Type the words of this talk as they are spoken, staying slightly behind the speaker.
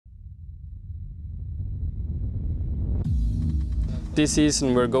This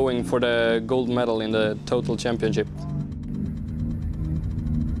season we're going for the gold medal in the total championship.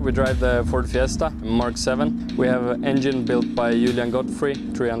 We drive the Ford Fiesta Mark 7. We have an engine built by Julian Godfrey,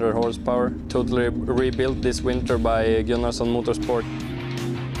 300 horsepower, totally rebuilt this winter by Gunnarsson Motorsport.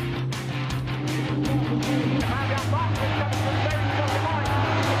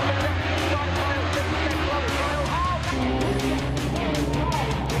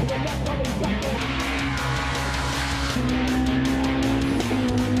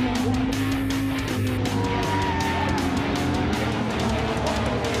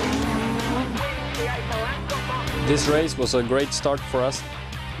 This race was a great start for us.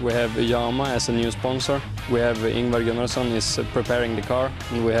 We have Yama as a new sponsor. We have Ingvar Gunnarsson is preparing the car,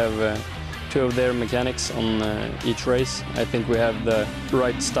 and we have two of their mechanics on each race. I think we have the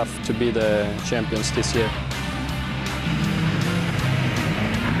right stuff to be the champions this year.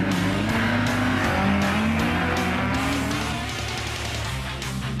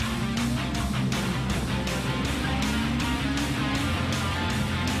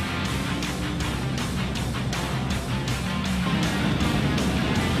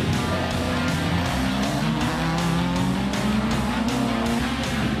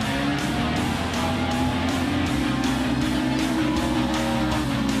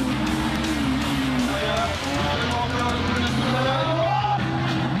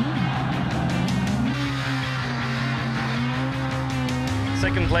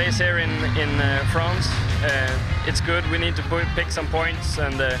 Second place here in France. It's good. We need to pick some points,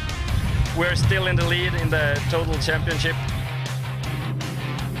 and we're still in the lead in the total championship.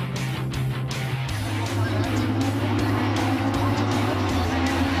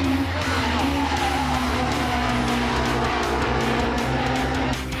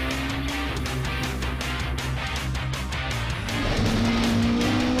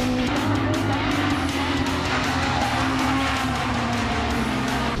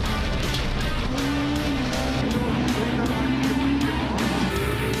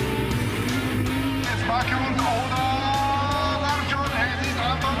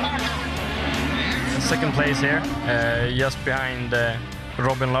 Second place here, just behind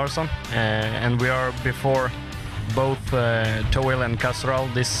Robin Larsson, and we are before both Towil and Castrol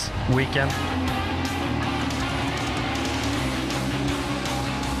this weekend.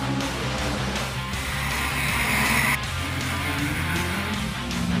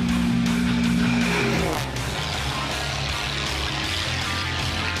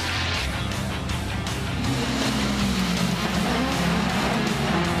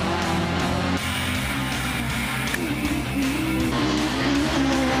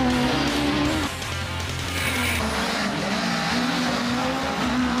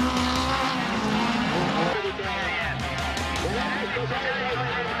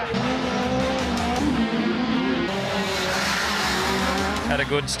 Had a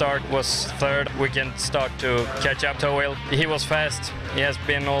good start, was third. We can start to catch up Towil. He was fast. He has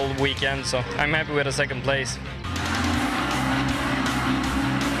been all weekend, so I'm happy with the second place.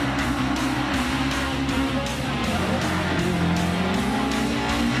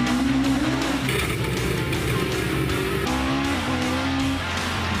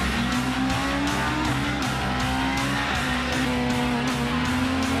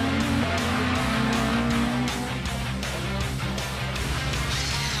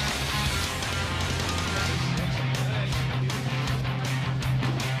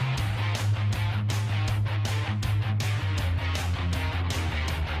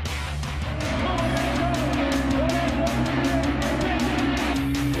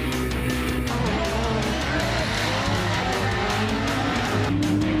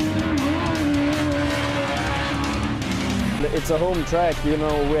 It's a home track, you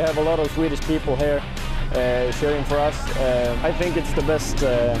know, we have a lot of Swedish people here cheering for us. I think it's the best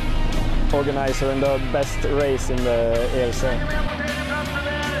organizer and the best race in the ERC.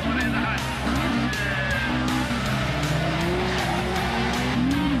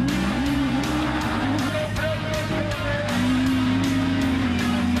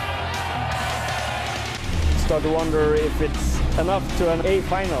 Start to wonder if it's enough to an A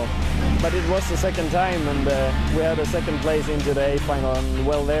final, but it was the second time, and we had a second place into the A final, and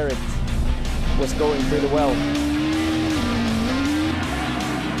well, there it was going pretty well.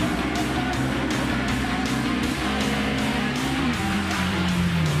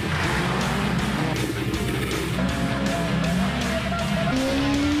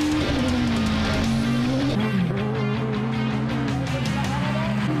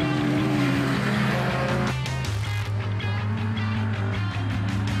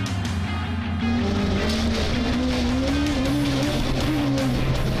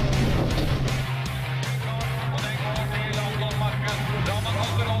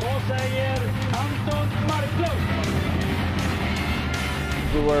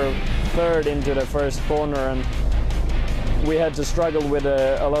 were third into the first corner, and we had to struggle with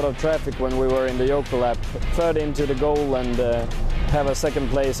a lot of traffic when we were in the Yoko lap. Third into the goal and have a second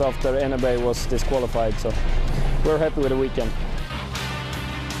place after Enebe was disqualified, so we're happy with the weekend.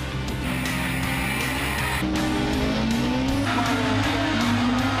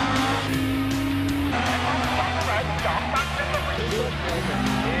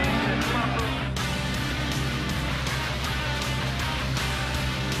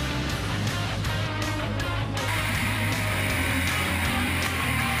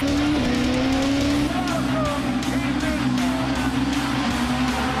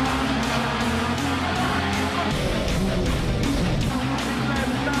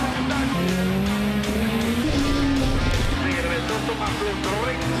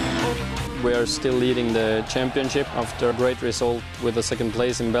 We are still leading the championship after a great result with a second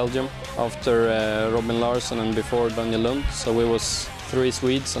place in Belgium, after Robin Larsson and before Daniel Lund. So we was 3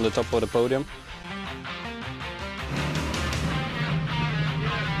 Swedes on the top of the podium.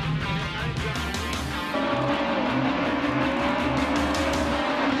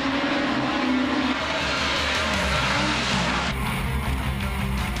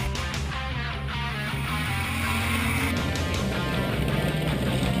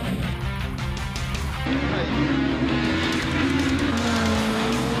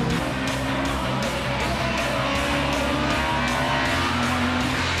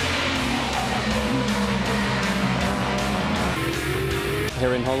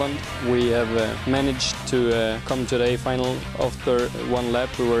 Here in Holland, we have managed to come to the A final after 1 lap.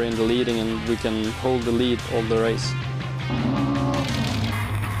 We were in the leading and we can hold the lead all the race.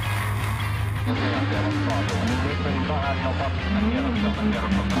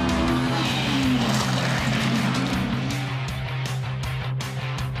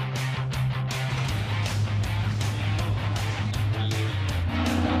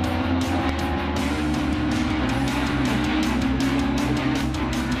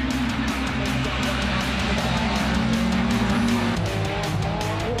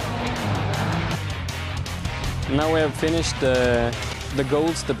 Now we have finished the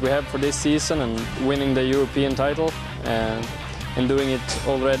goals that we have for this season and winning the European title. And doing it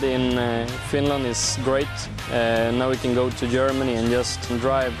already in Finland is great. Now we can go to Germany and just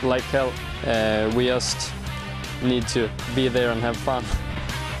drive like hell. We just need to be there and have fun.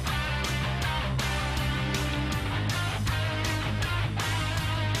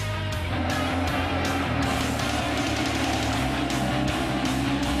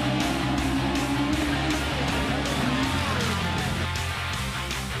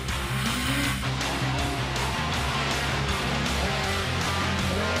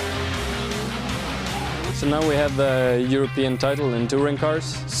 So now we have the European title in touring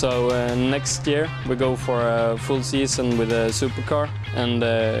cars. So next year we go for a full season with a supercar and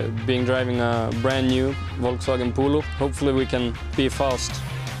driving a brand new Volkswagen Polo. Hopefully we can be fast.